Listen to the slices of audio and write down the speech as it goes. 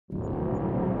Deep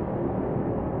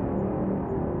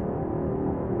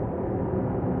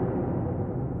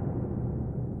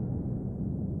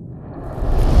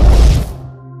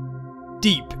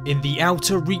in the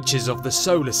outer reaches of the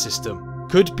solar system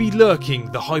could be lurking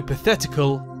the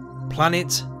hypothetical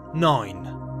Planet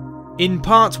 9. In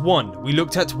part 1, we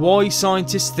looked at why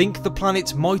scientists think the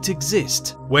planet might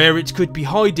exist, where it could be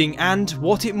hiding, and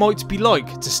what it might be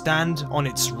like to stand on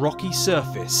its rocky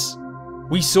surface.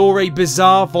 We saw a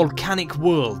bizarre volcanic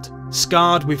world,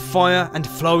 scarred with fire and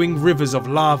flowing rivers of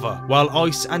lava, while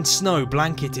ice and snow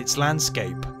blanket its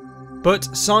landscape.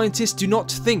 But scientists do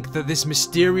not think that this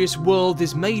mysterious world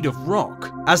is made of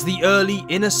rock, as the early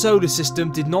inner solar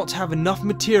system did not have enough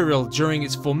material during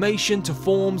its formation to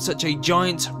form such a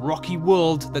giant rocky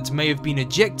world that may have been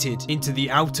ejected into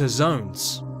the outer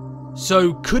zones.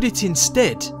 So could it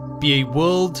instead be a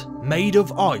world made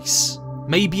of ice?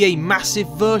 Maybe a massive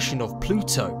version of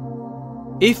Pluto?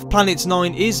 If Planet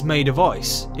 9 is made of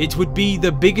ice, it would be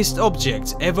the biggest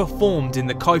object ever formed in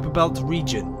the Kuiper Belt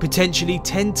region, potentially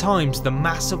 10 times the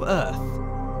mass of Earth.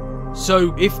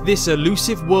 So if this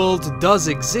elusive world does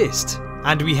exist,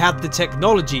 and we had the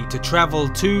technology to travel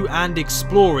to and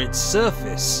explore its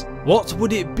surface, what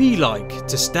would it be like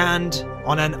to stand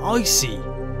on an icy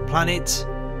Planet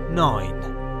 9?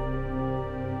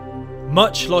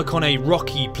 Much like on a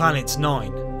rocky Planet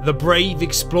 9, the brave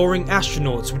exploring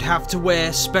astronauts would have to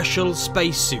wear special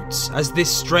spacesuits as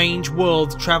this strange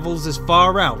world travels as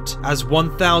far out as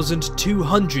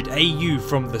 1200 AU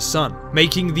from the Sun,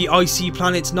 making the icy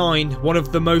Planet 9 one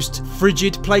of the most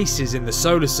frigid places in the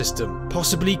solar system,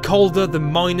 possibly colder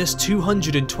than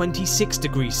 -226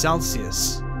 degrees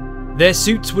Celsius. Their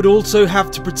suits would also have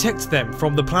to protect them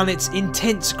from the planet's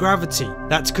intense gravity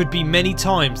that could be many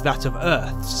times that of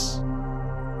Earth's.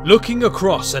 Looking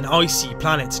across an icy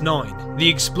Planet 9, the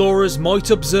explorers might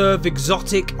observe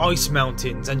exotic ice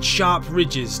mountains and sharp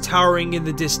ridges towering in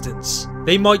the distance.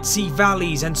 They might see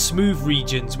valleys and smooth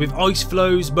regions with ice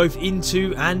flows both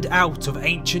into and out of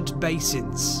ancient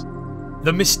basins.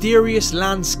 The mysterious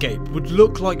landscape would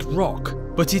look like rock,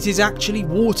 but it is actually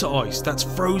water ice that's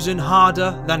frozen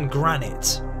harder than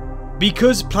granite.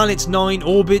 Because Planet 9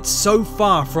 orbits so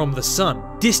far from the Sun,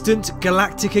 distant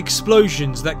galactic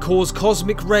explosions that cause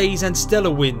cosmic rays and stellar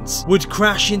winds would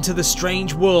crash into the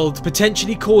strange world,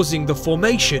 potentially causing the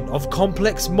formation of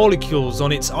complex molecules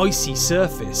on its icy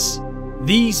surface.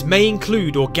 These may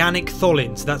include organic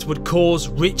tholins that would cause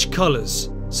rich colours,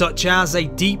 such as a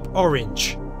deep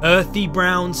orange, earthy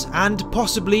browns, and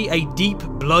possibly a deep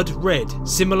blood red,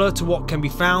 similar to what can be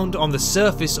found on the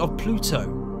surface of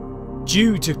Pluto.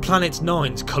 Due to Planet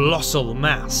 9's colossal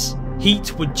mass,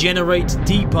 heat would generate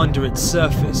deep under its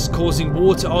surface, causing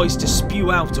water ice to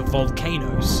spew out of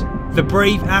volcanoes. The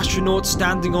brave astronauts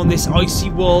standing on this icy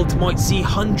world might see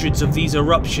hundreds of these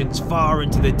eruptions far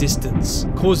into the distance,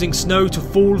 causing snow to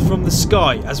fall from the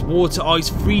sky as water ice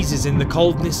freezes in the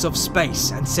coldness of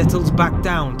space and settles back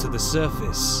down to the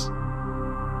surface.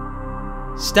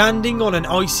 Standing on an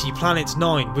icy Planet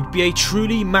 9 would be a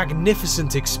truly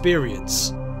magnificent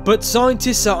experience. But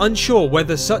scientists are unsure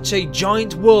whether such a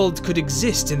giant world could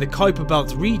exist in the Kuiper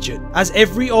Belt region, as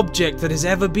every object that has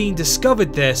ever been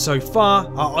discovered there so far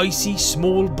are icy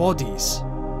small bodies.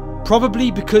 Probably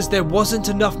because there wasn't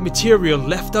enough material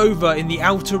left over in the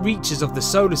outer reaches of the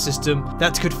solar system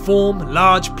that could form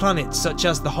large planets such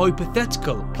as the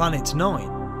hypothetical Planet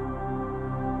 9.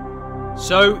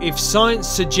 So if science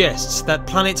suggests that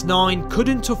Planet 9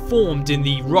 couldn't have formed in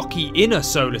the rocky inner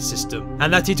solar system,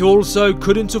 and that it also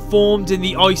couldn't have formed in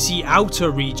the icy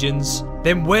outer regions,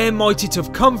 then where might it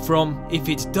have come from if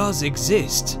it does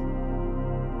exist?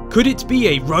 Could it be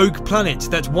a rogue planet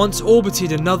that once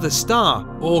orbited another star,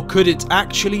 or could it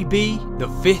actually be the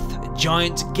 5th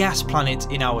giant gas planet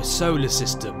in our solar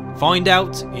system? Find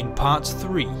out in part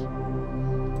 3.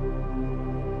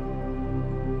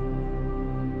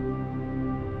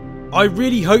 I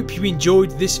really hope you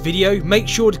enjoyed this video. Make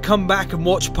sure to come back and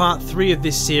watch part 3 of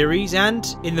this series,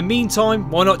 and in the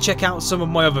meantime, why not check out some of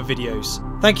my other videos.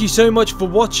 Thank you so much for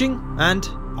watching, and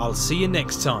I'll see you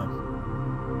next time.